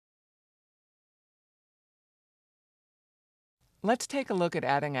Let's take a look at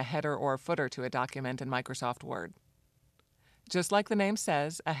adding a header or footer to a document in Microsoft Word. Just like the name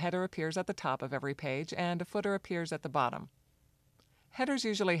says, a header appears at the top of every page and a footer appears at the bottom. Headers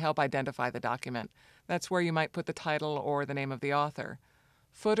usually help identify the document. That's where you might put the title or the name of the author.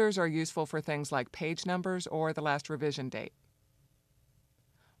 Footers are useful for things like page numbers or the last revision date.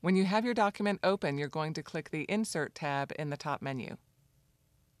 When you have your document open, you're going to click the Insert tab in the top menu.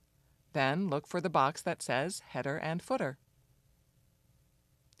 Then look for the box that says Header and Footer.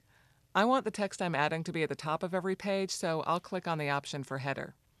 I want the text I'm adding to be at the top of every page, so I'll click on the option for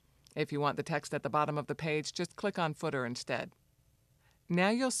Header. If you want the text at the bottom of the page, just click on Footer instead. Now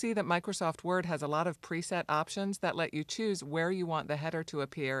you'll see that Microsoft Word has a lot of preset options that let you choose where you want the header to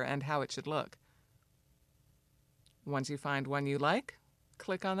appear and how it should look. Once you find one you like,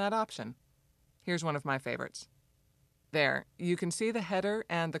 click on that option. Here's one of my favorites. There, you can see the header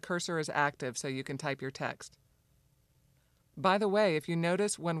and the cursor is active so you can type your text. By the way, if you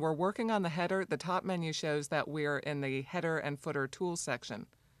notice, when we're working on the header, the top menu shows that we're in the Header and Footer Tools section.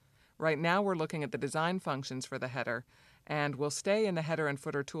 Right now we're looking at the design functions for the header, and we'll stay in the Header and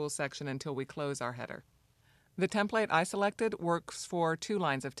Footer Tools section until we close our header. The template I selected works for 2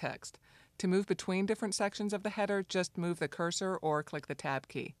 lines of text. To move between different sections of the header, just move the cursor or click the Tab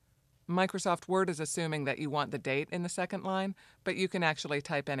key. Microsoft Word is assuming that you want the date in the second line, but you can actually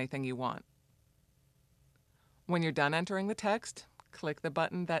type anything you want. When you're done entering the text, click the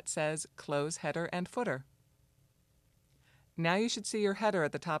button that says Close Header and Footer. Now you should see your header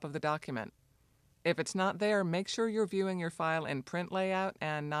at the top of the document. If it's not there, make sure you're viewing your file in print layout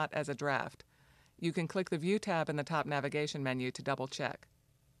and not as a draft. You can click the View tab in the top navigation menu to double check.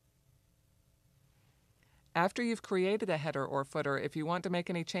 After you've created a header or footer, if you want to make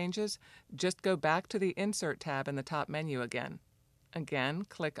any changes, just go back to the Insert tab in the top menu again. Again,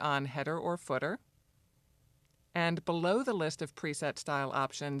 click on Header or Footer. And below the list of preset style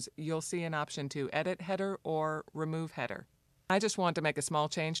options, you'll see an option to edit header or remove header. I just want to make a small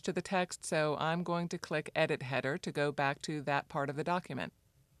change to the text, so I'm going to click Edit Header to go back to that part of the document.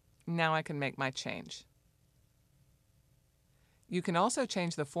 Now I can make my change. You can also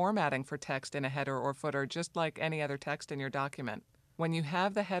change the formatting for text in a header or footer just like any other text in your document. When you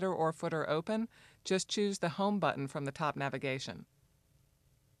have the header or footer open, just choose the Home button from the top navigation.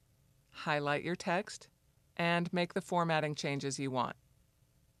 Highlight your text and make the formatting changes you want.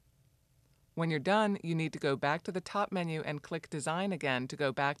 When you're done, you need to go back to the top menu and click Design again to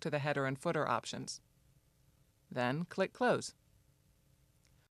go back to the header and footer options. Then click Close.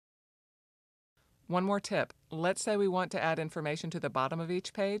 One more tip. Let's say we want to add information to the bottom of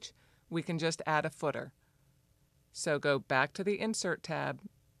each page. We can just add a footer. So go back to the Insert tab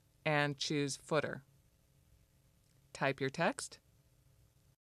and choose Footer. Type your text.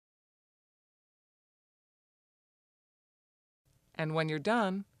 And when you're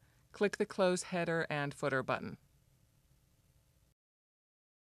done, click the Close Header and Footer button.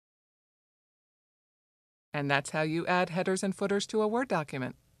 And that's how you add headers and footers to a Word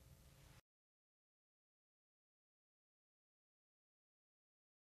document.